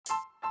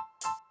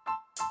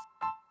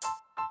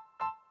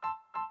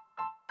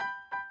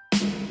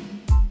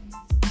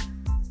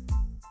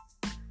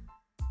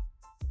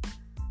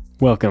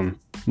Welcome.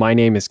 My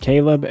name is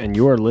Caleb, and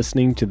you are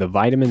listening to the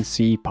Vitamin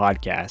C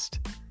Podcast.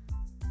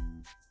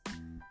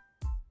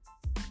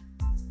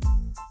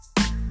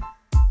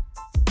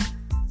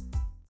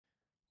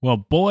 Well,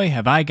 boy,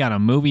 have I got a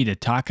movie to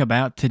talk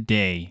about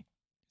today.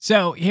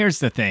 So here's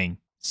the thing.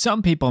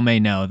 Some people may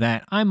know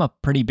that I'm a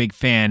pretty big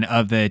fan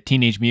of the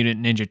Teenage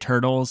Mutant Ninja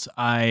Turtles.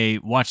 I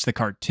watched the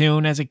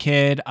cartoon as a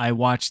kid. I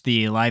watched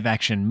the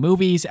live-action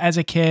movies as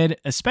a kid,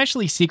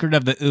 especially Secret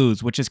of the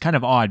Ooze, which is kind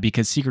of odd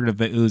because Secret of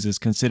the Ooze is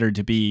considered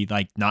to be,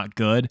 not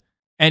good.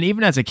 And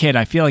even as a kid,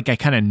 I feel like I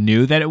kind of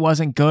knew that it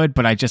wasn't good,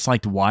 but I just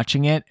liked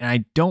watching it. And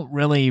I don't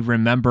really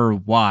remember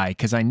why,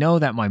 because I know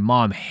that my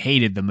mom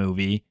hated the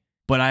movie,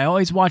 but I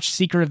always watched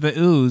Secret of the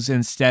Ooze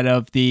instead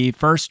of the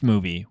first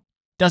movie.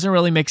 Doesn't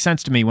really make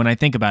sense to me when I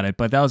think about it,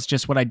 but that was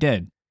just what I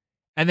did.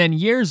 And then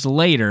years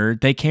later,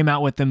 they came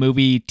out with the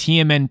movie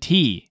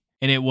TMNT,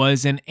 and it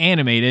was an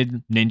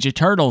animated Ninja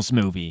Turtles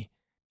movie.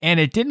 And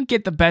it didn't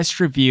get the best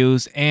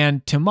reviews,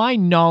 and to my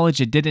knowledge,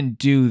 it didn't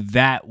do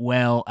that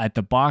well at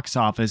the box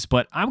office,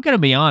 but I'm going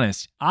to be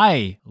honest,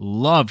 I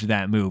loved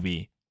that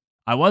movie.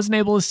 I wasn't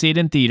able to see it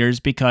in theaters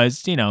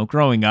because,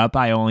 growing up,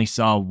 I only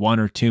saw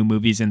 1 or 2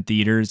 movies in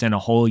theaters in a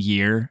whole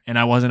year, and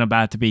I wasn't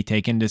about to be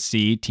taken to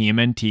see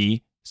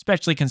TMNT.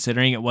 Especially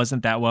considering it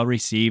wasn't that well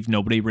received.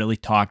 Nobody really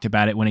talked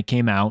about it when it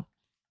came out.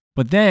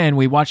 But then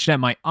we watched it at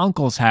my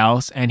uncle's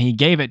house and he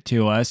gave it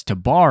to us to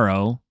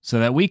borrow so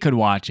that we could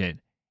watch it.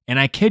 And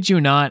I kid you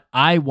not,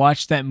 I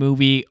watched that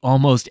movie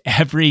almost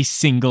every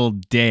single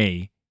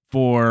day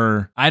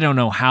for I don't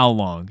know how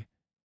long.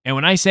 And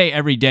when I say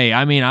every day,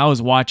 I mean I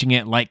was watching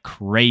it like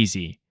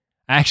crazy.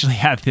 I actually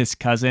have this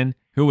cousin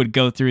who would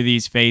go through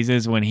these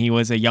phases when he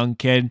was a young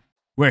kid,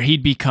 where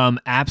he'd become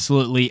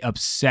absolutely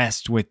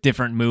obsessed with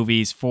different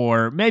movies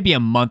for maybe a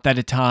month at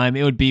a time.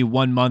 It would be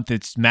 1 month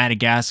it's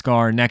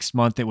Madagascar, next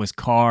month it was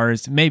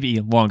Cars, maybe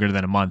longer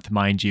than a month,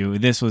 mind you.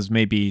 This was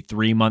maybe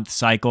 3-month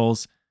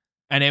cycles.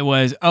 And it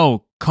was,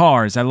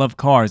 Cars, I love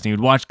Cars. And he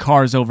would watch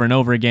Cars over and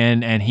over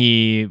again, and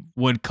he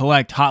would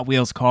collect Hot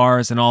Wheels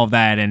cars and all of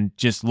that, and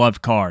just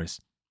loved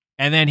Cars.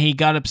 And then he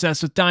got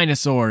obsessed with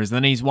dinosaurs.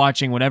 Then he's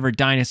watching whatever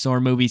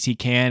dinosaur movies he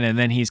can, and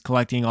then he's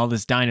collecting all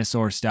this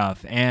dinosaur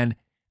stuff. And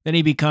then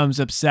he becomes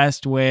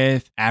obsessed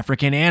with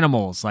African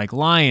animals like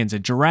lions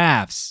and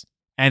giraffes.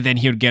 And then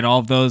he would get all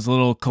of those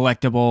little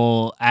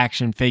collectible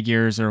action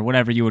figures or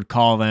whatever you would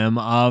call them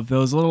of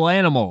those little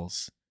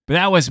animals. But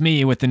that was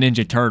me with the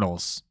Ninja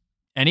Turtles.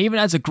 And even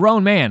as a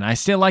grown man, I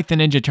still like the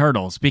Ninja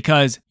Turtles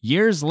because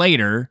years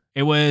later,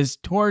 it was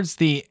towards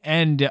the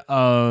end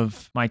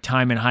of my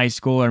time in high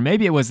school, or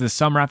maybe it was the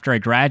summer after I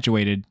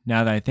graduated,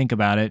 now that I think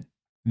about it,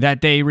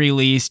 that they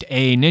released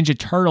a Ninja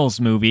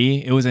Turtles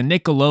movie. It was a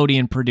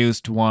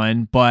Nickelodeon-produced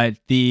one, but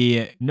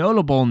the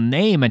notable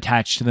name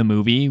attached to the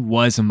movie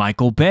was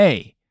Michael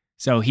Bay.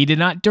 So he did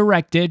not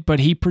direct it, but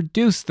he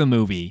produced the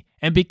movie.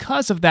 And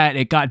because of that,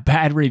 it got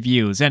bad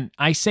reviews. And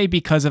I say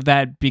because of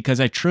that because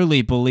I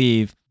truly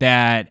believe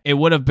that it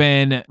would have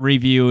been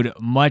reviewed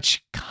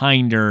much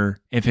kinder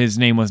if his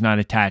name was not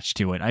attached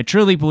to it. I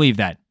truly believe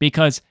that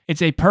because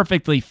it's a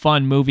perfectly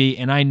fun movie,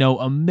 and I know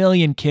a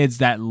million kids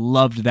that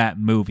loved that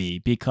movie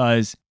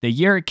because the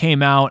year it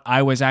came out,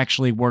 I was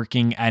actually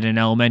working at an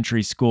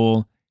elementary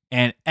school,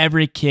 and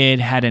every kid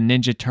had a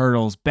Ninja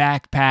Turtles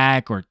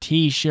backpack or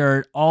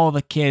t-shirt. All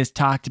the kids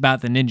talked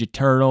about the Ninja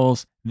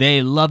Turtles.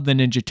 They love the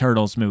Ninja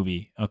Turtles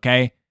movie,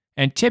 okay?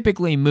 And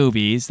typically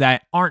movies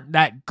that aren't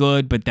that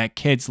good but that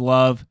kids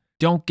love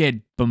don't get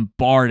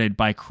bombarded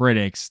by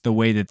critics the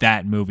way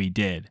that movie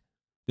did.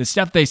 The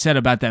stuff they said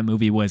about that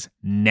movie was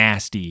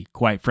nasty,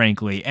 quite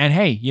frankly. And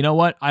hey, you know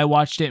what? I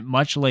watched it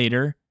much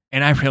later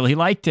and I really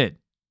liked it.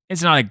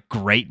 It's not a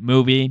great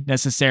movie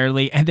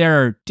necessarily, and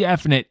there are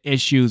definite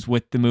issues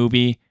with the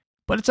movie,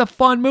 but it's a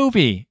fun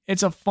movie.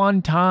 It's a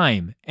fun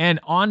time. And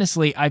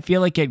honestly, I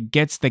feel like it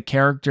gets the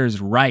characters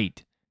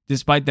right.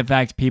 Despite the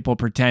fact people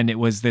pretend it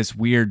was this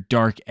weird,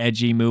 dark,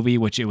 edgy movie,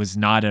 which it was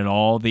not at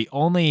all. The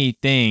only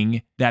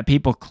thing that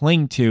people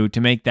cling to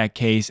make that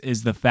case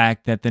is the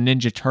fact that the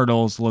Ninja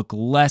Turtles look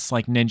less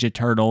like Ninja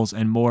Turtles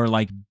and more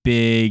like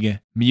big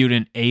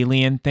mutant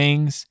alien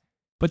things.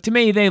 But to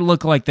me, they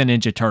look like the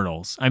Ninja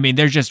Turtles. I mean,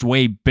 they're just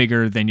way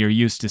bigger than you're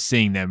used to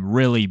seeing them.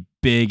 Really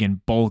big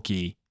and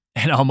bulky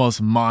and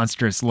almost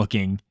monstrous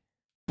looking.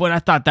 But I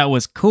thought that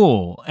was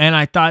cool, and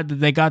I thought that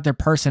they got their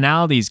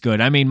personalities good.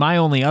 I mean, my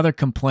only other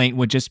complaint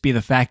would just be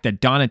the fact that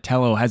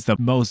Donatello has the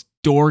most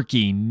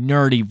dorky,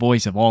 nerdy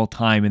voice of all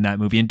time in that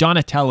movie. And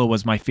Donatello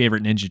was my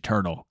favorite Ninja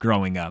Turtle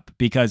growing up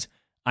because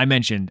I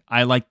mentioned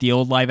I liked the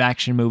old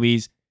live-action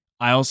movies.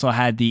 I also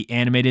had the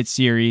animated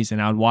series,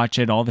 and I would watch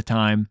it all the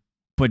time.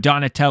 But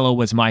Donatello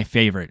was my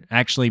favorite.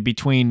 Actually,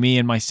 between me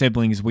and my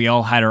siblings, we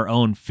all had our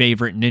own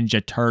favorite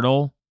Ninja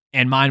Turtle,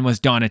 and mine was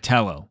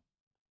Donatello.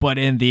 But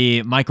in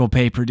the Michael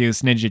Bay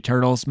produced Ninja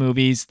Turtles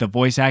movies, the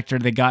voice actor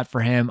they got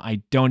for him,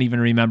 I don't even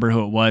remember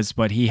who it was,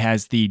 but he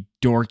has the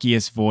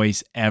dorkiest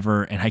voice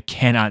ever, and I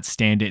cannot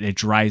stand it. It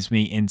drives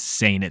me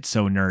insane. It's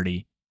so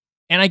nerdy.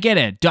 And I get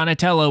it.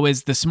 Donatello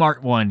is the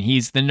smart one.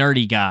 He's the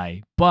nerdy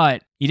guy.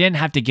 But You didn't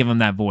have to give him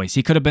that voice.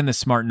 He could have been the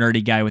smart,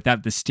 nerdy guy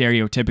without the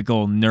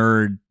stereotypical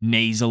nerd,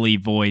 nasally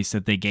voice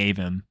that they gave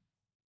him.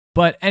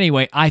 But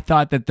anyway, I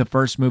thought that the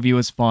first movie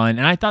was fun,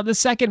 and I thought the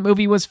second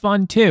movie was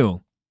fun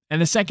too.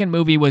 And the second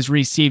movie was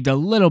received a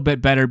little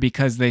bit better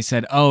because they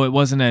said, oh, it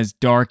wasn't as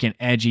dark and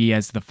edgy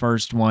as the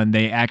first one.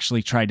 They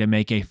actually tried to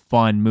make a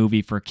fun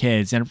movie for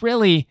kids. And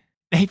really,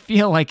 they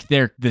feel like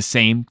they're the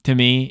same to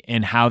me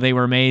in how they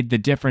were made. The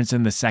difference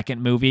in the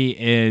second movie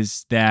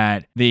is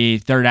that the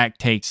third act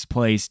takes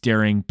place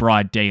during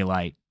broad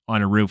daylight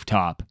on a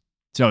rooftop.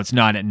 So it's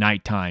not at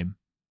nighttime.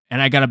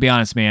 And I gotta be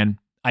honest, man,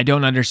 I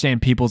don't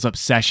understand people's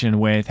obsession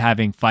with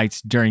having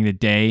fights during the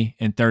day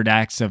in third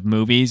acts of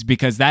movies,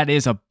 because that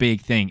is a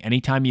big thing.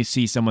 Anytime you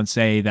see someone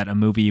say that a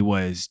movie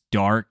was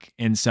dark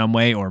in some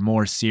way or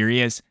more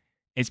serious,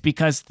 it's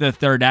because the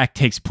third act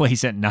takes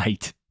place at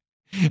night.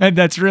 And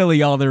that's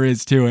really all there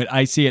is to it.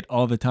 I see it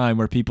all the time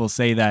where people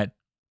say that,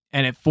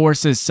 and it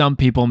forces some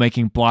people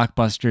making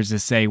blockbusters to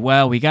say,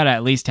 well, we got to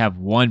at least have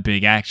one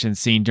big action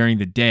scene during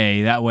the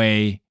day. That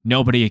way,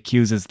 nobody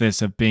accuses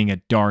this of being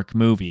a dark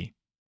movie.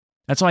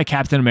 That's why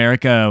Captain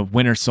America,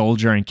 Winter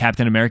Soldier, and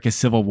Captain America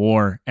Civil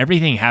War,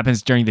 everything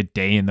happens during the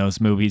day in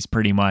those movies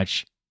pretty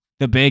much.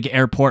 The big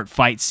airport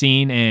fight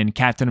scene in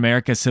Captain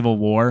America Civil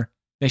War,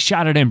 they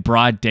shot it in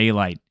broad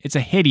daylight. It's a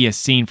hideous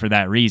scene for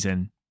that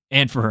reason.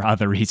 And for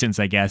other reasons,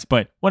 I guess.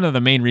 But one of the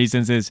main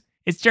reasons is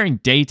it's during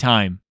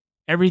daytime.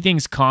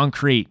 Everything's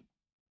concrete.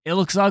 It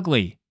looks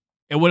ugly.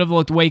 It would have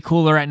looked way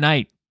cooler at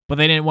night. But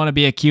they didn't want to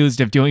be accused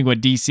of doing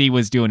what DC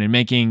was doing and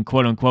making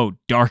quote-unquote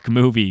dark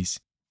movies.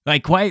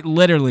 Like, quite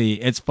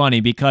literally, it's funny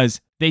because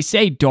they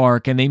say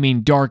dark and they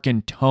mean dark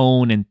in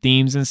tone and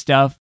themes and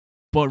stuff.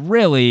 But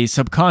really,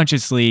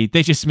 subconsciously,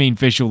 they just mean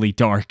visually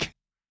dark.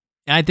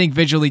 And I think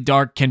visually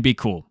dark can be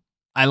cool.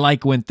 I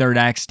like when third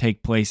acts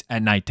take place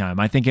at nighttime.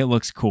 I think it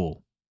looks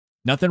cool.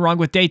 Nothing wrong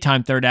with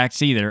daytime third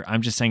acts either.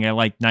 I'm just saying I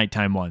like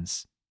nighttime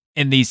ones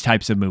in these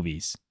types of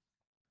movies.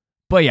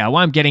 But yeah,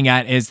 what I'm getting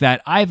at is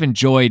that I've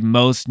enjoyed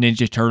most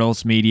Ninja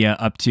Turtles media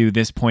up to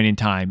this point in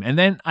time. And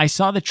then I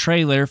saw the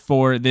trailer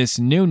for this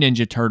new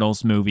Ninja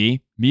Turtles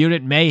movie,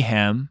 Mutant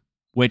Mayhem,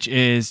 which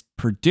is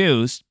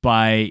produced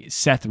by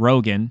Seth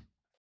Rogen.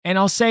 And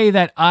I'll say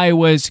that I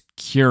was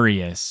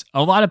curious.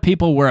 A lot of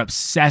people were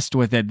obsessed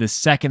with it the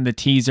second the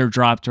teaser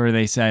dropped, where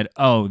they said,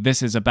 oh,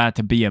 this is about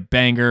to be a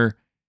banger.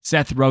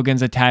 Seth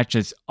Rogen's attached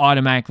is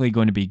automatically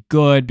going to be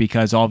good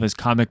because all of his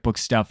comic book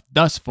stuff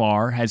thus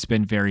far has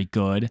been very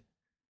good.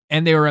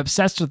 And they were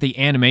obsessed with the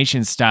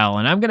animation style.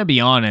 And I'm going to be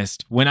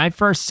honest, when I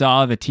first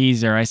saw the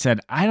teaser, I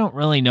said, I don't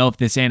really know if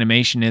this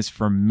animation is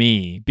for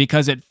me,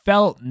 because it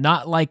felt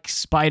not like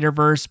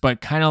Spider-Verse, but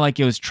kind of like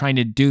it was trying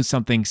to do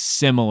something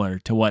similar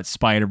to what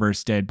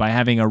Spider-Verse did by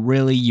having a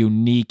really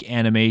unique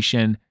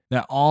animation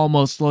that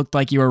almost looked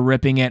like you were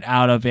ripping it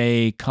out of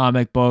a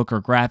comic book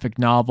or graphic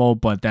novel,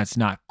 but that's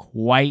not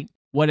quite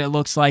what it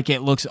looks like.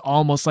 It looks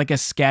almost like a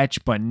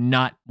sketch, but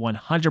not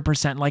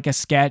 100% like a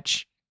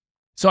sketch.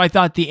 So I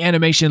thought the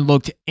animation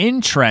looked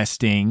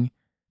interesting,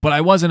 but I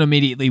wasn't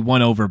immediately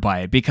won over by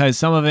it because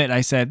some of it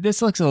I said,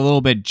 this looks a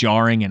little bit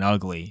jarring and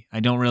ugly.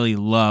 I don't really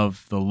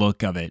love the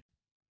look of it.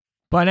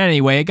 But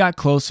anyway, it got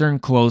closer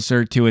and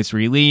closer to its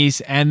release,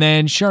 and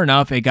then sure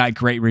enough, it got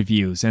great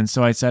reviews. And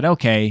so I said,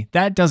 okay,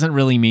 that doesn't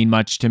really mean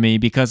much to me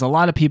because a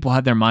lot of people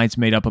had their minds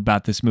made up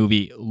about this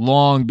movie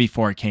long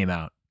before it came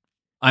out.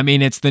 I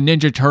mean, it's the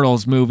Ninja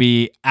Turtles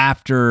movie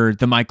after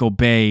the Michael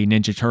Bay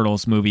Ninja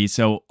Turtles movie,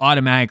 so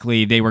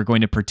automatically they were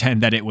going to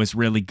pretend that it was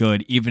really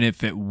good, even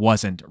if it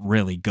wasn't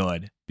really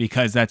good,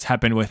 because that's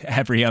happened with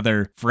every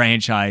other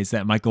franchise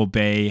that Michael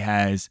Bay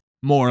has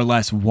more or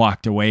less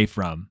walked away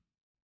from.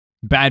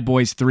 Bad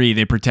Boys 3,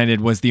 they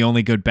pretended was the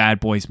only good Bad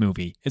Boys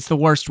movie. It's the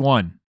worst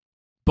one.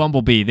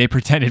 Bumblebee, they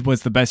pretended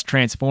was the best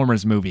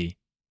Transformers movie.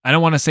 I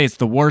don't want to say it's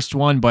the worst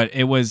one, but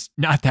it was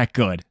not that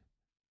good.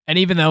 And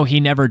even though he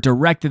never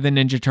directed the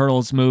Ninja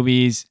Turtles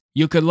movies,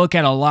 you could look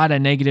at a lot of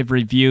negative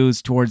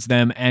reviews towards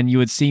them and you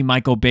would see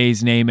Michael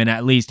Bay's name in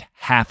at least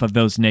half of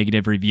those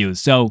negative reviews.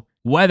 So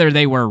whether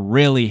they were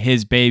really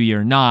his baby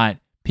or not,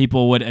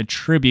 people would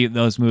attribute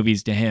those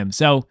movies to him.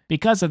 So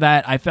because of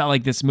that, I felt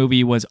like this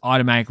movie was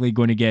automatically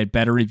going to get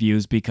better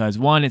reviews because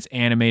one, it's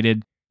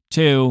animated,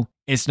 two,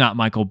 it's not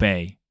Michael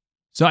Bay.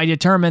 So I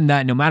determined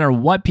that no matter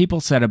what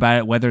people said about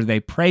it, whether they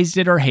praised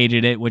it or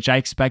hated it, which I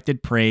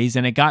expected praise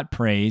and it got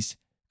praised,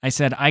 I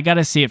said, I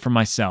gotta see it for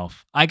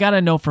myself. I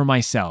gotta know for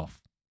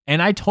myself.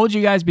 And I told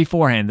you guys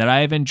beforehand that I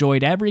have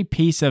enjoyed every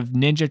piece of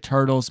Ninja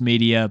Turtles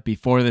media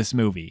before this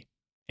movie.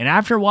 And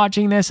after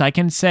watching this, I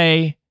can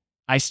say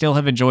I still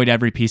have enjoyed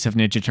every piece of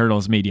Ninja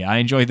Turtles media. I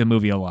enjoyed the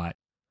movie a lot.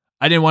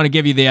 I didn't want to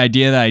give you the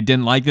idea that I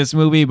didn't like this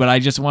movie, but I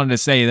just wanted to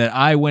say that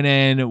I went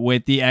in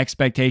with the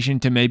expectation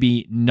to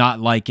maybe not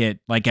like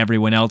it like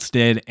everyone else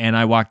did, and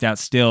I walked out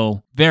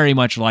still very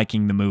much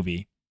liking the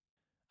movie.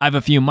 I have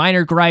a few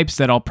minor gripes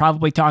that I'll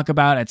probably talk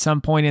about at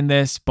some point in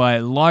this,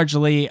 but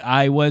largely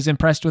I was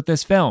impressed with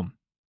this film.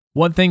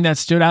 One thing that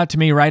stood out to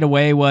me right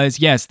away was,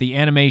 yes, the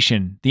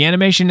animation. The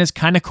animation is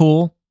kind of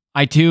cool.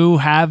 I do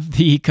have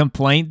the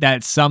complaint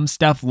that some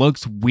stuff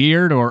looks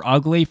weird or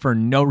ugly for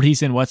no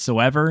reason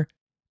whatsoever.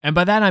 And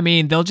by that I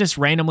mean they'll just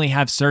randomly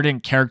have certain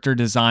character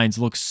designs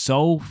look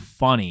so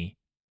funny.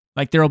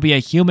 Like there'll be a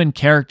human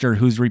character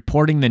who's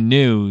reporting the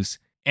news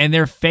and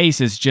their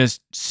face is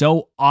just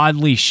so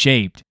oddly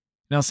shaped.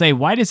 And I'll say,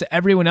 why does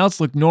everyone else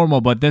look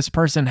normal, but this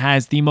person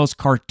has the most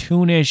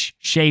cartoonish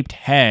shaped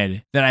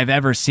head that I've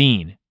ever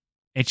seen?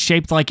 It's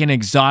shaped like an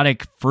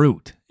exotic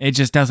fruit. It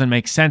just doesn't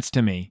make sense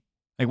to me.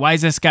 Like, why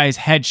is this guy's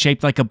head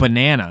shaped like a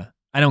banana?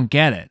 I don't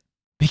get it.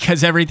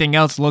 Because everything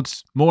else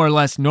looks more or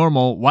less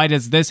normal, why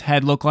does this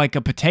head look like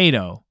a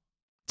potato?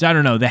 So I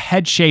don't know, the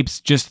head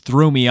shapes just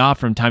threw me off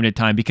from time to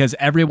time because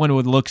everyone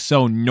would look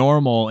so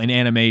normal in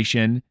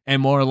animation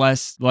and more or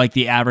less like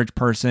the average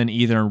person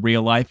either in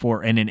real life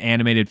or in an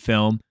animated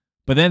film.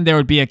 But then there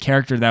would be a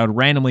character that would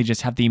randomly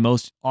just have the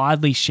most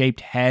oddly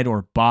shaped head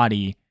or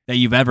body that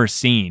you've ever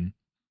seen.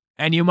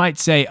 And you might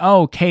say,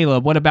 oh,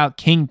 Caleb, what about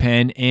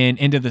Kingpin in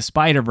Into the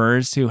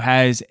Spider-Verse, who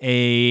has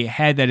a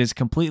head that is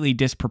completely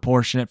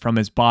disproportionate from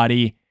his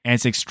body and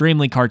it's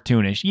extremely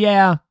cartoonish?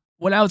 Yeah,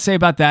 what I would say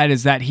about that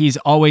is that he's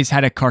always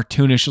had a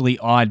cartoonishly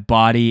odd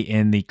body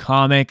in the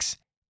comics,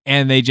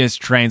 and they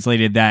just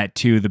translated that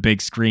to the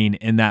big screen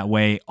in that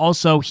way.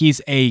 Also,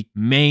 he's a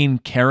main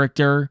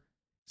character,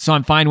 so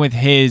I'm fine with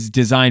his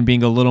design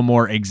being a little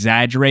more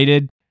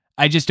exaggerated.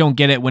 I just don't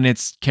get it when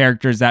it's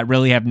characters that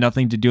really have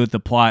nothing to do with the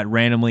plot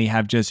randomly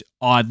have just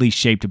oddly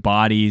shaped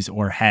bodies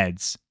or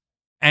heads.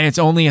 And it's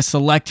only a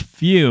select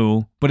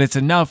few, but it's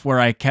enough where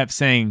I kept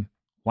saying,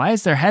 why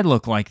does their head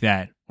look like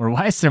that? Or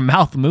why does their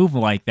mouth move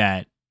like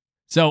that?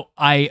 So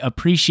I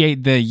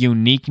appreciate the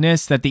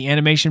uniqueness that the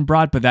animation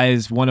brought, but that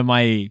is one of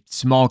my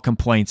small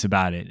complaints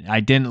about it.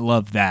 I didn't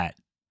love that.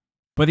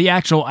 But the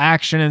actual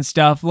action and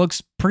stuff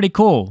looks pretty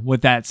cool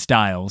with that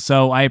style,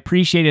 so I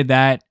appreciated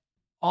that.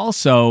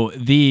 Also,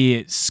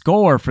 the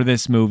score for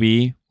this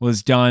movie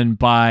was done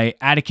by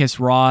Atticus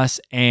Ross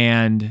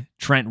and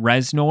Trent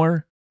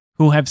Reznor,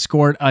 who have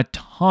scored a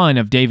ton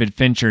of David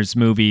Fincher's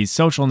movies.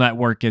 Social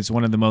Network is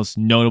one of the most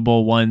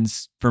notable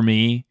ones for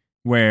me,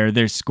 where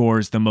their score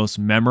is the most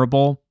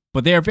memorable,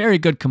 but they are very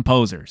good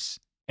composers.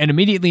 And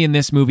immediately in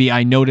this movie,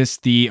 I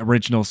noticed the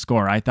original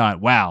score. I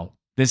thought, wow,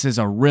 this is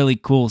a really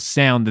cool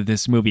sound that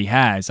this movie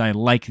has. I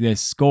like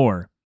this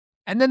score.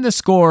 And then the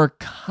score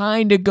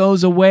kind of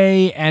goes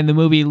away and the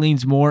movie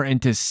leans more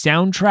into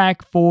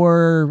soundtrack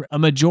for a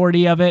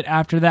majority of it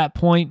after that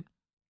point.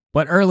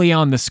 But early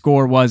on, the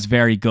score was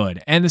very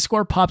good. And the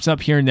score pops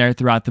up here and there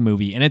throughout the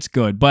movie, and it's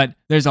good. But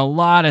there's a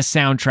lot of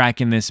soundtrack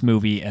in this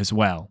movie as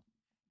well.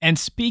 And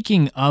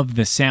speaking of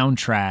the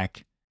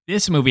soundtrack,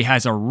 this movie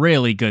has a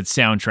really good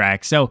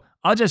soundtrack. So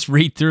I'll just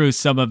read through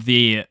some of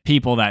the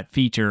people that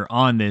feature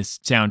on this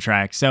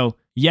soundtrack. So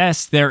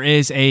yes, there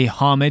is a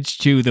homage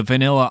to the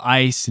Vanilla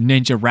Ice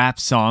Ninja Rap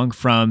song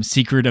from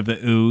Secret of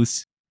the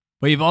Ooze.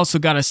 But you've also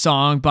got a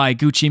song by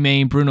Gucci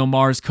Mane, Bruno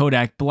Mars,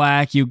 Kodak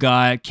Black. You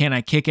got Can I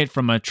Kick It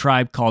from A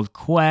Tribe Called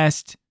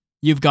Quest.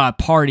 You've got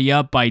Party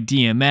Up by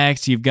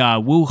DMX. You've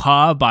got Woo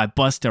Ha by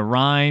Busta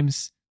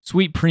Rhymes.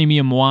 Sweet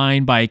Premium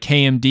Wine by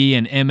KMD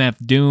and MF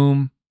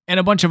Doom.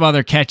 And a bunch of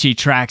other catchy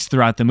tracks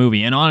throughout the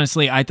movie. And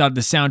honestly, I thought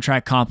the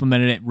soundtrack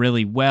complemented it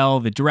really well.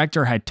 The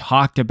director had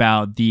talked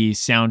about the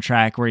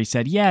soundtrack where he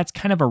said, yeah, it's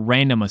kind of a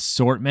random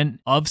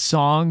assortment of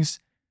songs.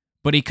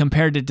 But he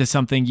compared it to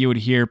something you would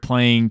hear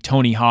playing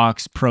Tony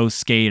Hawk's Pro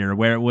Skater,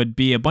 where it would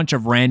be a bunch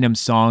of random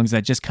songs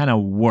that just kind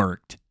of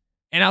worked.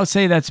 And I would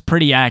say that's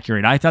pretty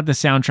accurate. I thought the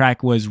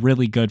soundtrack was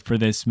really good for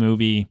this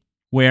movie,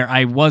 where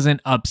I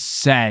wasn't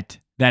upset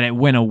that it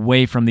went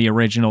away from the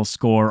original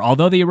score,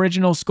 although the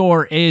original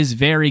score is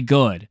very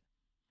good.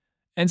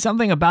 And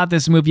something about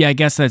this movie, I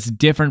guess, that's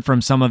different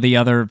from some of the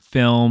other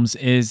films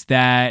is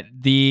that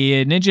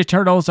the Ninja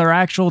Turtles are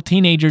actual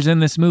teenagers in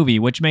this movie,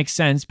 which makes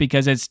sense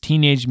because it's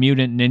Teenage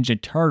Mutant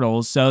Ninja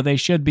Turtles, so they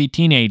should be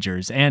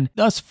teenagers. And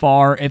thus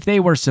far, if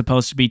they were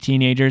supposed to be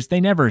teenagers, they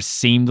never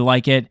seemed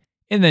like it.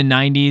 In the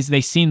 90s,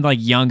 they seemed like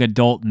young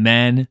adult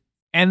men.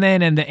 And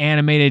then in the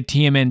animated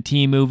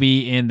TMNT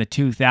movie in the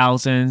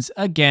 2000s,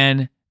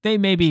 again, they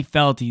maybe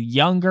felt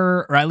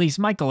younger, or at least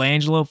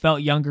Michelangelo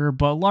felt younger,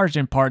 but large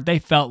in part, they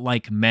felt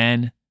like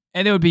men.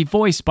 And they would be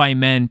voiced by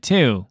men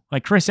too,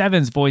 like Chris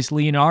Evans voiced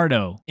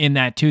Leonardo in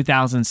that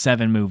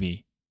 2007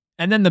 movie.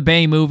 And then the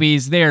Bay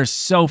movies, they're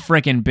so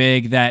freaking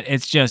big that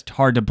it's just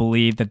hard to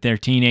believe that they're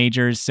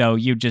teenagers, so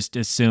you just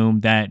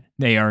assume that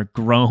they are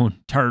grown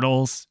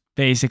turtles,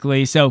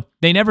 basically. So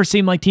they never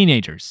seem like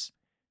teenagers.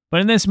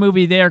 But in this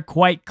movie, they're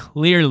quite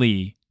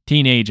clearly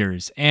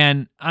teenagers,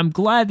 and I'm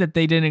glad that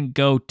they didn't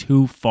go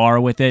too far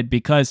with it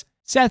because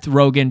Seth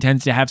Rogen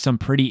tends to have some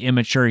pretty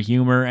immature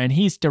humor, and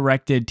he's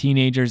directed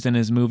teenagers in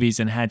his movies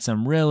and had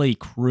some really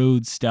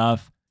crude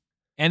stuff.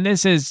 And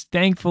this is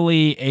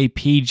thankfully a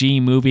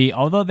PG movie,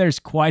 although there's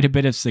quite a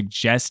bit of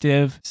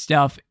suggestive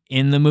stuff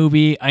in the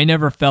movie. I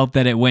never felt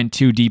that it went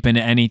too deep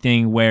into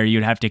anything where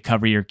you'd have to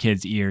cover your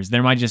kids' ears.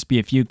 There might just be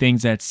a few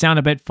things that sound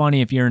a bit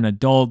funny if you're an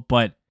adult,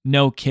 but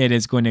no kid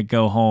is going to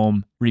go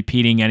home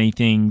repeating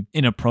anything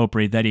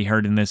inappropriate that he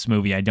heard in this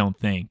movie, I don't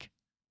think.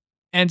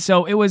 And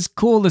so it was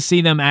cool to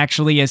see them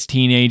actually as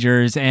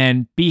teenagers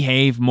and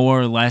behave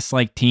more or less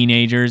like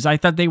teenagers. I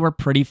thought they were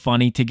pretty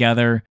funny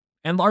together.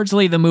 And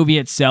largely the movie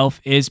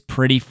itself is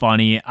pretty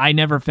funny. I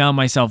never found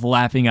myself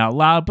laughing out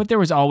loud, but there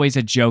was always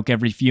a joke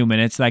every few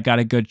minutes that got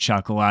a good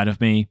chuckle out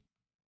of me.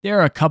 There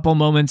are a couple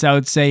moments I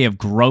would say of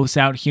gross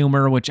out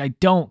humor, which I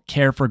don't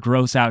care for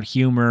gross out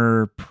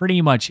humor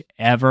pretty much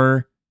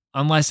ever.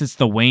 Unless it's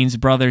the Wayans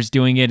brothers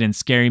doing it in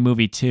Scary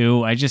Movie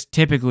 2. I just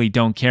typically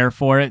don't care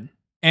for it.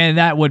 And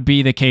that would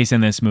be the case in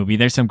this movie.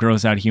 There's some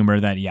gross out humor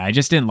that, I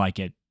just didn't like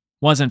it.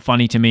 Wasn't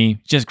funny to me,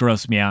 just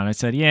grossed me out. I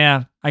said,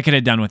 yeah, I could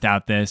have done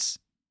without this.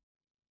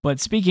 But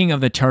speaking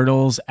of the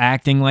turtles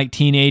acting like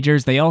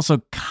teenagers, they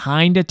also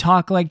kind of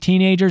talk like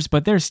teenagers,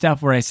 but there's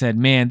stuff where I said,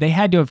 man, they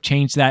had to have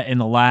changed that in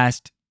the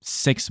last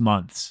 6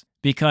 months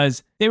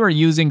because they were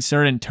using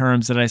certain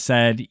terms that I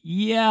said,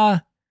 yeah,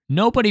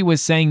 nobody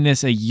was saying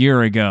this a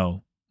year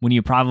ago when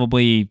you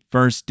probably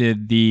first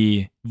did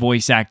the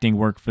voice acting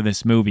work for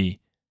this movie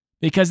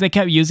because they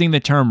kept using the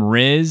term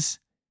Riz.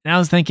 And I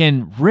was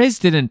thinking, Riz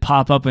didn't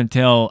pop up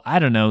until,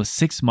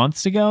 6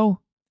 months ago.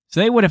 So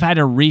they would have had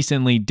to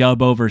recently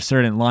dub over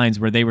certain lines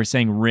where they were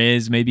saying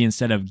Riz maybe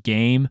instead of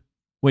game.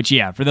 Which,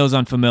 for those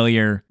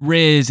unfamiliar,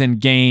 Riz and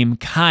game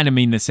kind of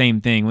mean the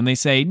same thing. When they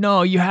say,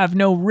 no, you have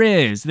no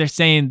Riz, they're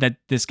saying that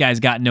this guy's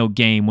got no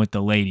game with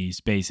the ladies,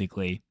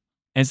 basically.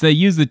 And so they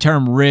use the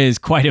term Riz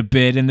quite a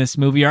bit in this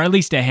movie, or at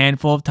least a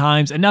handful of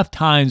times. Enough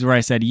times where I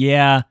said,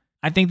 yeah,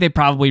 I think they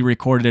probably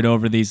recorded it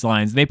over these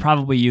lines. They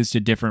probably used a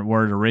different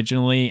word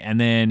originally,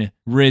 and then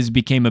Riz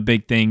became a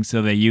big thing,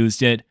 so they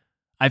used it.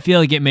 I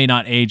feel like it may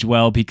not age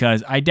well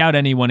because I doubt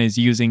anyone is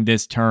using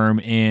this term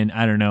in,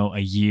 a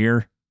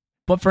year.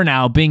 But for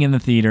now, being in the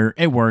theater,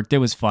 it worked. It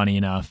was funny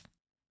enough.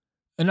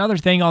 Another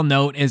thing I'll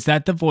note is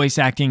that the voice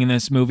acting in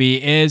this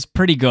movie is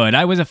pretty good.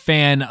 I was a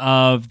fan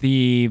of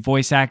the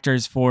voice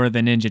actors for the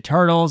Ninja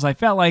Turtles. I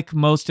felt like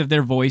most of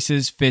their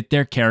voices fit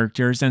their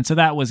characters, and so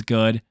that was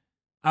good.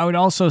 I would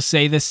also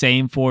say the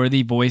same for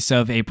the voice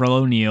of April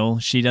O'Neil.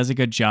 She does a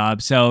good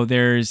job. So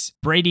there's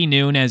Brady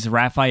Noon as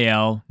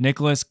Raphael,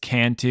 Nicholas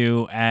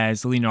Cantu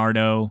as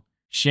Leonardo,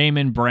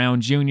 Shaman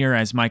Brown Jr.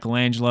 as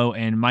Michelangelo,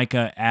 and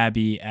Micah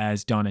Abbey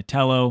as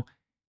Donatello.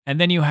 And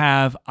then you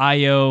have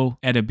Ayo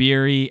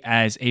Edebiri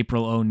as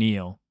April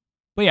O'Neil.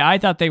 But I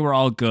thought they were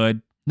all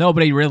good.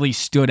 Nobody really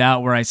stood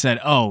out where I said,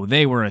 oh,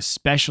 they were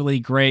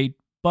especially great.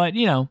 But,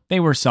 they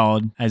were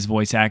solid as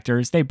voice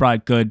actors. They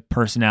brought good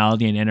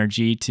personality and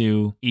energy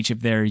to each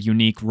of their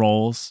unique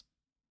roles.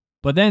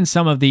 But then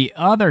some of the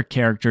other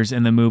characters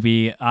in the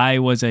movie I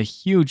was a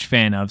huge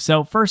fan of.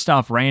 So first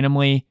off,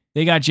 randomly,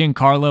 they got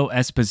Giancarlo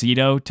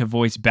Esposito to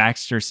voice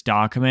Baxter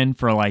Stockman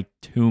for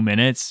 2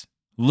 minutes.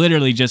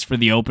 Literally just for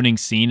the opening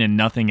scene and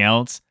nothing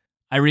else.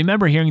 I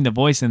remember hearing the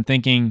voice and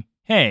thinking,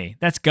 hey,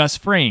 that's Gus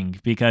Fring,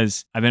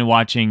 because I've been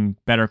watching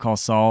Better Call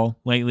Saul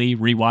lately,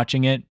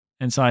 rewatching it.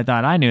 And so I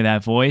thought I knew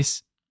that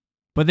voice.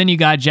 But then you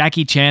got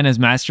Jackie Chan as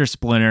Master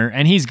Splinter,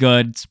 and he's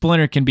good.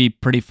 Splinter can be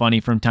pretty funny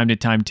from time to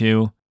time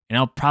too. And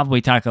I'll probably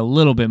talk a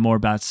little bit more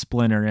about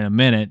Splinter in a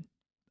minute.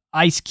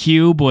 Ice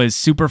Cube was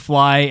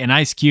Superfly, and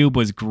Ice Cube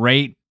was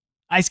great.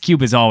 Ice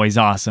Cube is always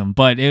awesome,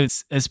 but it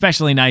was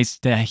especially nice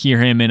to hear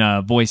him in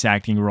a voice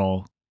acting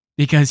role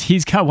because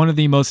he's got one of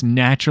the most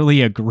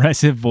naturally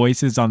aggressive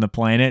voices on the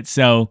planet.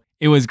 So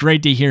it was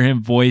great to hear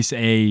him voice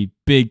a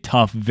big,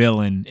 tough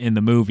villain in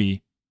the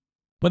movie.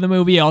 But the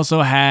movie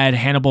also had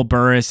Hannibal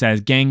Buress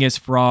as Genghis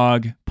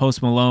Frog,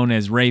 Post Malone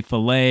as Ray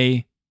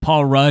Fillet,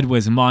 Paul Rudd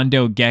was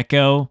Mondo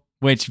Gecko,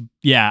 which,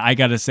 I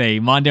gotta say,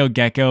 Mondo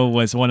Gecko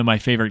was one of my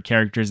favorite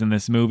characters in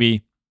this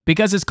movie.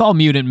 Because it's called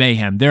Mutant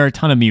Mayhem, there are a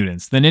ton of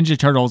mutants. The Ninja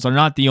Turtles are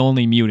not the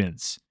only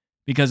mutants.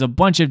 Because a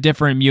bunch of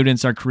different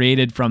mutants are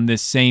created from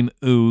this same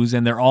ooze,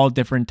 and they're all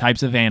different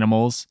types of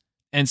animals.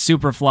 And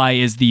Superfly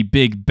is the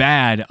big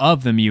bad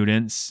of the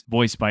mutants,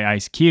 voiced by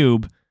Ice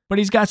Cube. But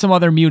he's got some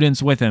other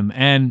mutants with him,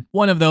 and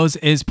one of those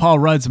is Paul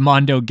Rudd's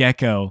Mondo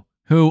Gecko,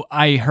 who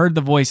I heard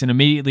the voice and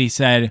immediately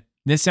said,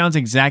 this sounds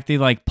exactly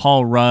like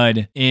Paul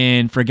Rudd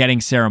in Forgetting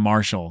Sarah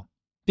Marshall.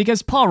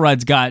 Because Paul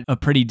Rudd's got a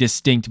pretty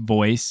distinct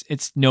voice.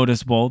 It's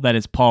noticeable that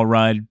it's Paul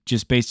Rudd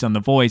just based on the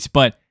voice,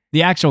 but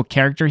the actual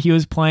character he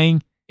was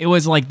playing, it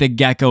was like the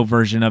Gecko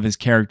version of his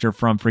character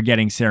from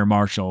Forgetting Sarah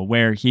Marshall,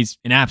 where he's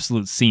an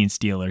absolute scene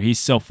stealer. He's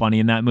so funny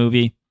in that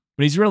movie,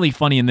 but he's really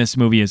funny in this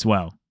movie as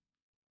well.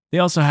 They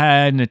also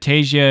had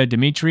Natasha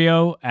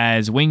Demetrio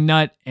as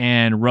Wingnut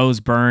and Rose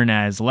Byrne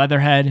as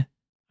Leatherhead.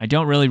 I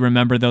don't really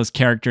remember those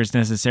characters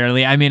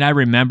necessarily. I mean, I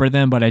remember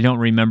them, but I don't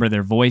remember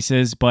their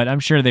voices, but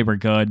I'm sure they were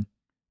good.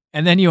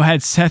 And then you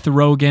had Seth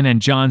Rogen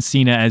and John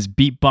Cena as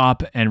Beat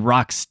Bop and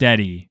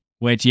Rocksteady,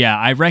 which,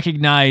 I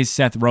recognized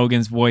Seth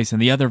Rogen's voice,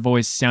 and the other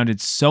voice sounded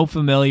so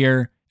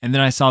familiar. And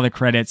then I saw the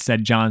credits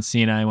said John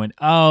Cena. I went,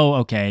 oh,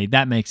 okay,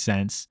 that makes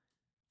sense.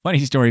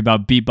 Funny story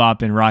about Beat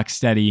Bop and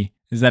Rocksteady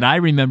is that I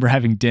remember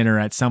having dinner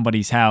at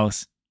somebody's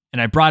house,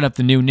 and I brought up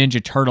the new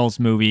Ninja Turtles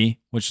movie,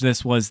 which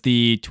this was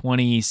the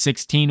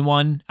 2016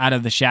 one, Out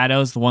of the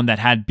Shadows, the one that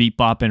had Beat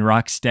Bop and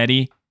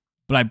Rocksteady.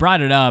 But I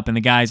brought it up, and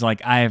the guy's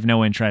like, I have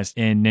no interest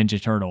in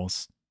Ninja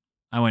Turtles.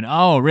 I went,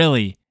 oh,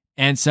 really?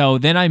 And so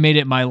then I made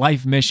it my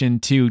life mission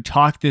to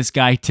talk this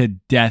guy to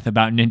death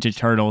about Ninja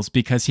Turtles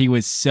because he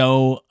was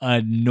so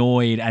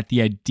annoyed at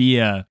the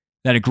idea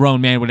that a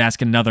grown man would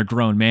ask another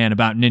grown man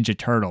about Ninja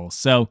Turtles.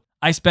 So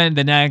I spent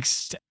the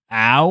next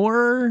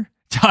hour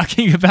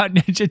talking about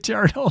Ninja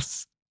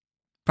Turtles.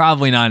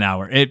 Probably not an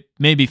hour. It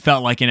maybe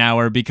felt like an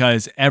hour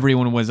because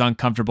everyone was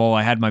uncomfortable.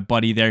 I had my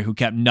buddy there who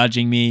kept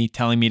nudging me,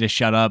 telling me to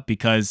shut up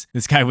because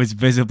this guy was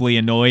visibly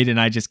annoyed, and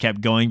I just kept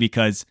going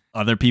because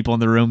other people in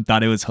the room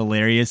thought it was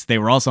hilarious. They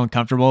were also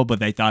uncomfortable, but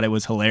they thought it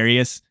was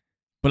hilarious.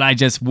 But I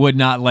just would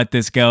not let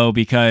this go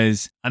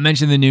because I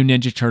mentioned the new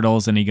Ninja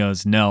Turtles, and he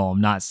goes, no,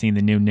 I'm not seeing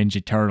the new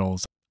Ninja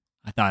Turtles.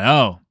 I thought,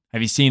 oh,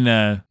 have you seen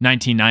the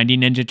 1990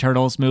 Ninja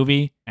Turtles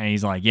movie? And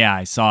he's like, yeah,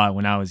 I saw it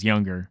when I was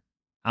younger.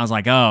 I was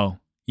like, oh,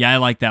 yeah, I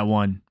like that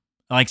one.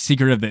 I like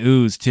Secret of the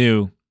Ooze,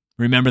 too.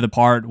 Remember the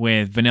part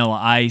with Vanilla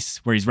Ice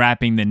where he's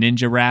rapping the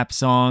ninja rap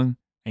song?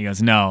 And he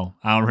goes, no,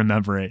 I don't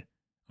remember it.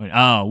 I went,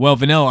 oh, well,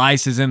 Vanilla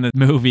Ice is in the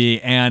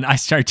movie, and I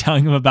start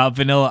telling him about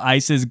Vanilla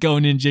Ice's Go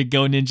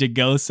Ninja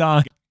Go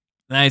song.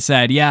 And I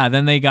said, yeah,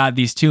 then they got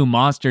these two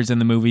monsters in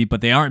the movie, but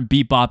they aren't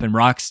Bebop and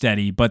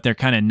Rocksteady, but they're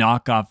kind of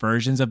knockoff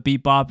versions of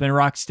Bebop and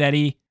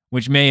Rocksteady,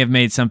 which may have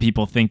made some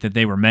people think that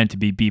they were meant to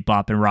be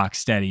Bebop and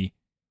Rocksteady.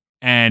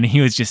 And he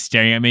was just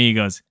staring at me. He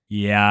goes,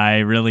 yeah, I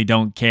really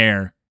don't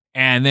care.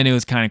 And then it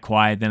was kind of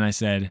quiet. Then I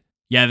said,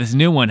 yeah, this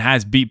new one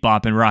has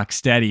Bebop and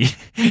Rocksteady.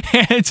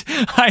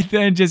 And I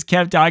then just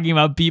kept talking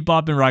about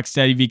Bebop and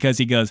Rocksteady because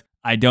he goes,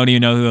 I don't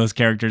even know who those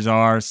characters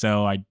are,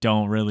 so I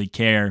don't really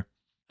care.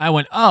 I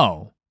went,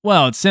 oh,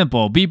 well, it's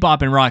simple.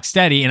 Bebop and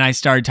Rocksteady. And I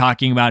started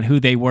talking about who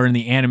they were in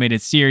the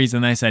animated series.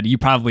 And I said, you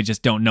probably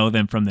just don't know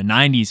them from the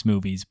 90s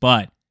movies,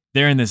 but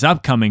they're in this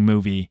upcoming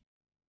movie.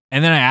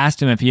 And then I asked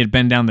him if he had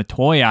been down the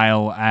toy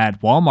aisle at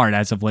Walmart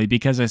as of late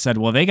because I said,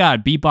 well, they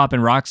got Bebop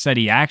and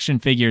Rocksteady action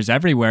figures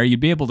everywhere.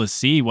 You'd be able to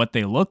see what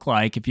they look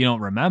like if you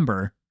don't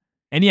remember.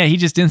 And yeah, he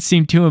just didn't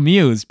seem too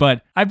amused,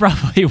 but I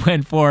probably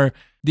went for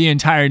the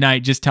entire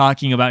night just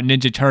talking about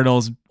Ninja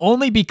Turtles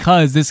only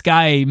because this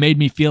guy made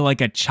me feel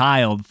like a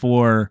child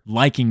for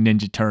liking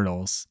Ninja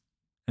Turtles.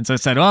 And so I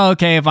said, well,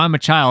 okay, if I'm a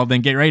child,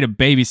 then get ready to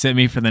babysit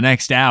me for the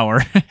next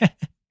hour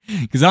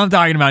because I'm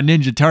talking about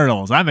Ninja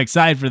Turtles. I'm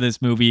excited for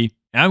this movie.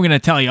 And I'm going to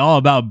tell you all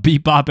about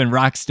Bebop and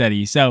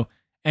Rocksteady. So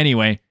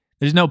anyway,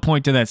 there's no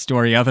point to that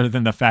story other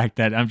than the fact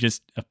that I'm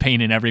just a pain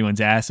in everyone's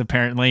ass,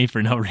 apparently,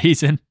 for no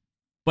reason.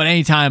 But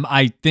anytime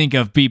I think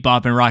of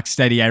Bebop and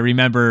Rocksteady, I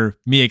remember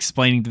me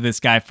explaining to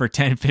this guy for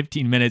 10,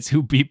 15 minutes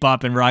who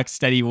Bebop and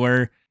Rocksteady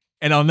were.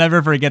 And I'll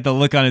never forget the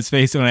look on his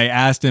face when I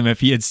asked him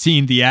if he had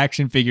seen the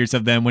action figures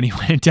of them when he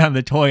went down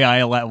the toy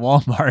aisle at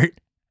Walmart.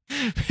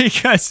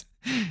 Because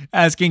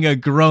asking a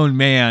grown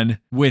man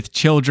with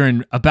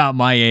children about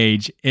my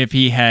age if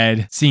he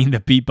had seen the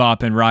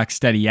Bebop and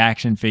Rocksteady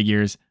action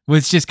figures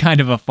was just kind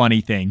of a funny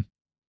thing.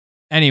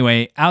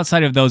 Anyway,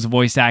 outside of those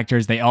voice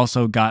actors, they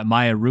also got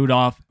Maya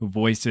Rudolph, who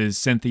voices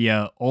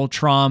Cynthia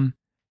Oltrom,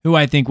 who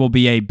I think will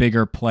be a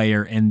bigger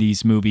player in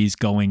these movies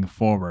going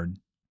forward.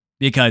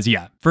 Because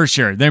yeah, for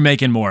sure, they're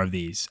making more of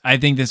these. I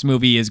think this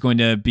movie is going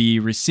to be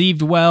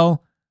received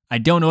well. I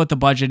don't know what the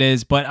budget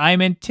is, but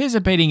I'm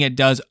anticipating it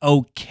does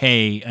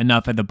okay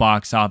enough at the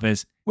box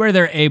office where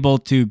they're able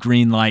to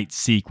greenlight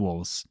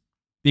sequels.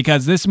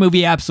 Because this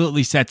movie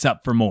absolutely sets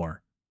up for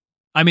more.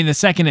 I mean, the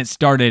second it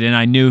started and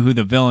I knew who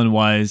the villain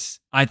was,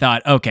 I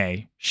thought,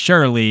 okay,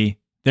 surely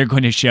they're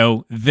going to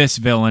show this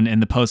villain in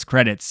the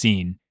post-credits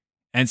scene.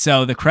 And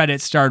so the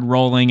credits started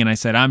rolling and I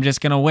said, I'm just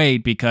going to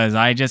wait because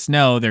I just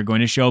know they're going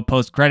to show a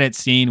post-credits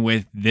scene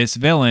with this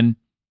villain.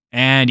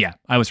 And yeah,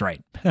 I was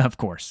right, of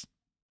course.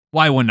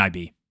 Why wouldn't I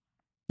be?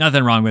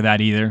 Nothing wrong with that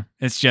either.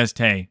 It's just,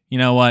 hey, you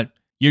know what?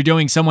 You're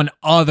doing someone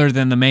other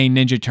than the main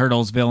Ninja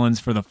Turtles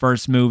villains for the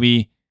first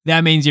movie.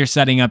 That means you're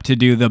setting up to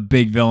do the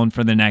big villain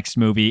for the next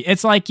movie.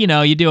 It's like, you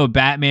know, you do a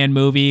Batman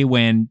movie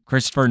when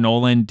Christopher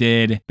Nolan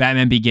did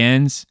Batman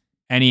Begins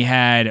and he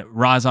had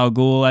Ra's al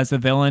Ghul as the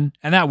villain.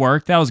 And that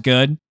worked. That was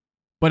good.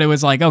 But it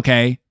was like,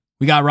 okay,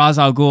 we got Ra's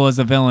al Ghul as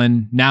the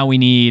villain. Now we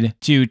need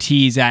to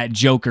tease at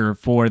Joker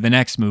for the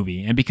next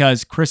movie. And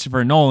because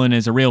Christopher Nolan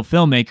is a real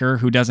filmmaker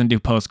who doesn't do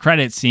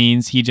post-credit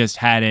scenes, he just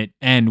had it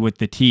end with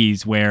the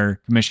tease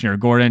where Commissioner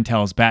Gordon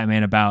tells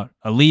Batman about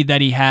a lead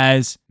that he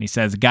has. He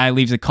says the guy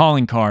leaves a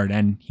calling card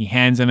and he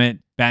hands him it.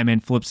 Batman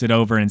flips it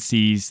over and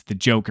sees the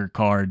Joker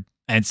card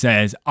and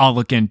says, I'll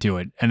look into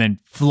it. And then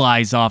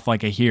flies off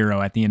like a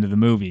hero at the end of the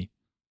movie.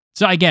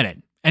 So I get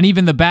it. And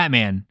even the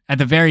Batman at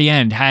the very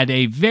end had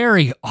a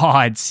very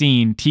odd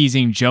scene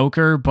teasing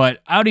Joker, but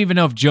I don't even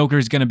know if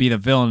Joker's going to be the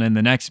villain in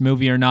the next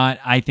movie or not.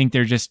 I think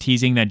they're just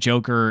teasing that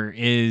Joker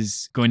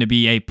is going to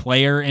be a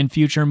player in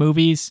future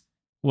movies,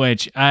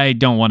 which I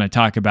don't want to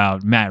talk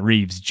about Matt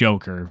Reeves'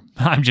 Joker.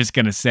 I'm just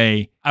going to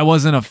say I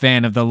wasn't a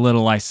fan of the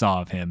little I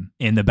saw of him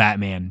in the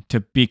Batman, to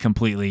be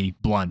completely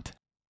blunt.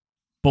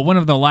 But one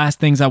of the last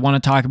things I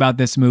want to talk about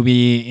this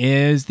movie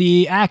is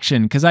the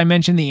action, because I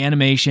mentioned the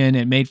animation.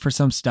 It made for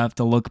some stuff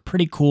to look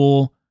pretty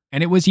cool.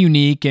 and it was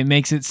unique. It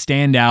makes it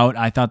stand out.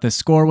 I thought the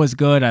score was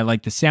good. I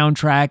liked the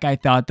soundtrack. I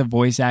thought the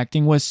voice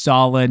acting was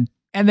solid,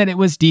 and that it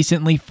was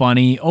decently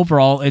funny.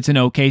 Overall, it's an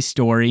okay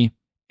story,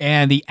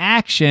 and the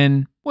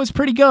action was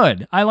pretty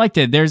good. I liked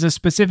it. There's a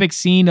specific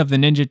scene of the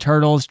Ninja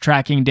Turtles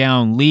tracking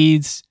down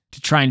leads to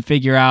try and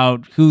figure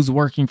out who's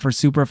working for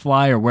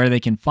Superfly or where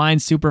they can find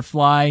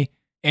Superfly.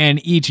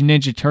 And each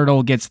Ninja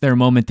Turtle gets their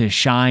moment to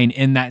shine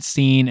in that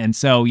scene. And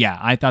so, yeah,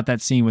 I thought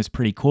that scene was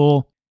pretty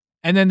cool.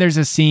 And then there's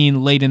a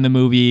scene late in the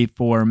movie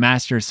for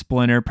Master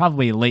Splinter,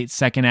 probably late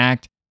second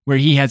act, where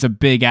he has a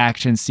big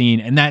action scene.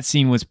 And that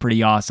scene was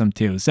pretty awesome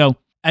too. So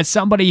as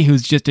somebody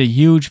who's just a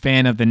huge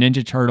fan of the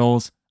Ninja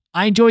Turtles,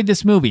 I enjoyed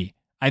this movie.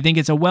 I think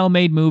it's a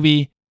well-made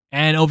movie.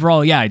 And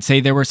overall, yeah, I'd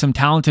say there were some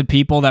talented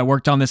people that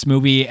worked on this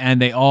movie,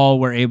 and they all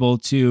were able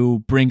to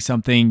bring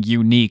something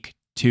unique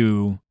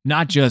to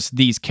not just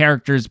these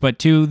characters, but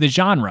to the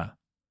genre.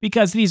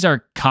 Because these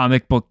are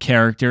comic book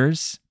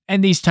characters,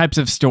 and these types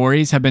of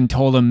stories have been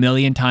told a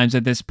million times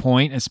at this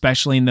point,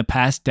 especially in the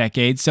past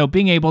decade. So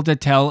being able to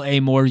tell a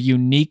more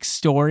unique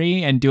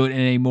story and do it in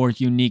a more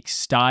unique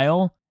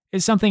style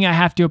is something I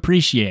have to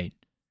appreciate.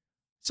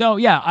 So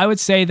yeah, I would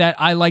say that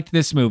I liked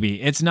this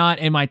movie. It's not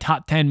in my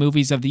top 10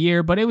 movies of the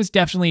year, but it was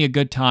definitely a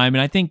good time,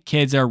 and I think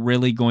kids are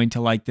really going to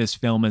like this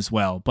film as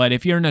well. But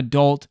if you're an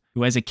adult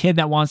who has a kid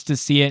that wants to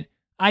see it,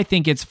 I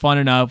think it's fun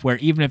enough where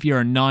even if you're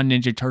a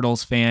non-Ninja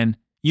Turtles fan,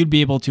 you'd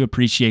be able to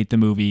appreciate the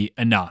movie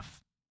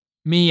enough.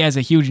 Me, as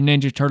a huge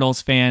Ninja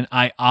Turtles fan,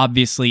 I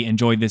obviously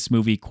enjoyed this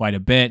movie quite a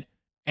bit.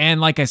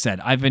 And like I said,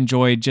 I've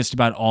enjoyed just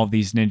about all of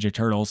these Ninja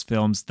Turtles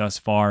films thus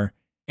far,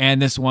 and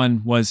this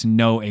one was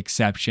no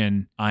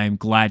exception, I'm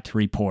glad to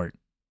report.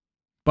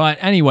 But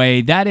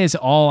anyway, that is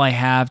all I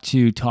have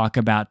to talk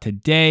about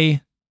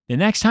today. The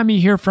next time you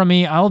hear from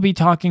me, I'll be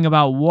talking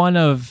about one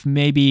of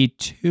maybe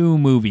two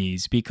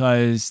movies,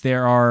 because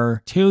there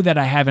are two that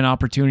I have an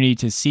opportunity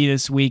to see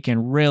this week,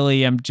 and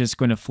really I'm just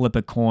going to flip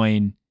a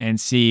coin and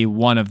see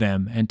one of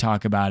them and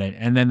talk about it.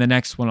 And then the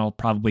next one I'll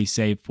probably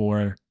save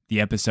for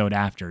the episode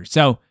after.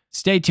 So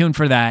stay tuned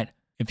for that.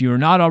 If you are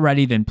not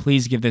already, then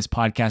please give this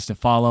podcast a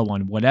follow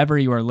on whatever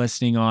you are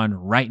listening on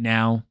right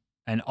now.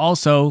 And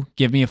also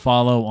give me a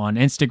follow on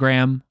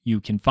Instagram.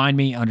 You can find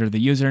me under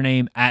the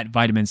username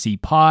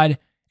 @VitaminCPod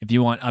if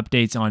you want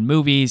updates on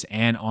movies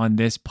and on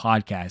this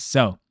podcast.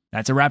 So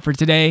that's a wrap for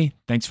today.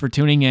 Thanks for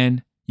tuning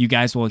in. You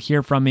guys will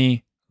hear from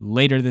me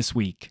later this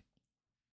week.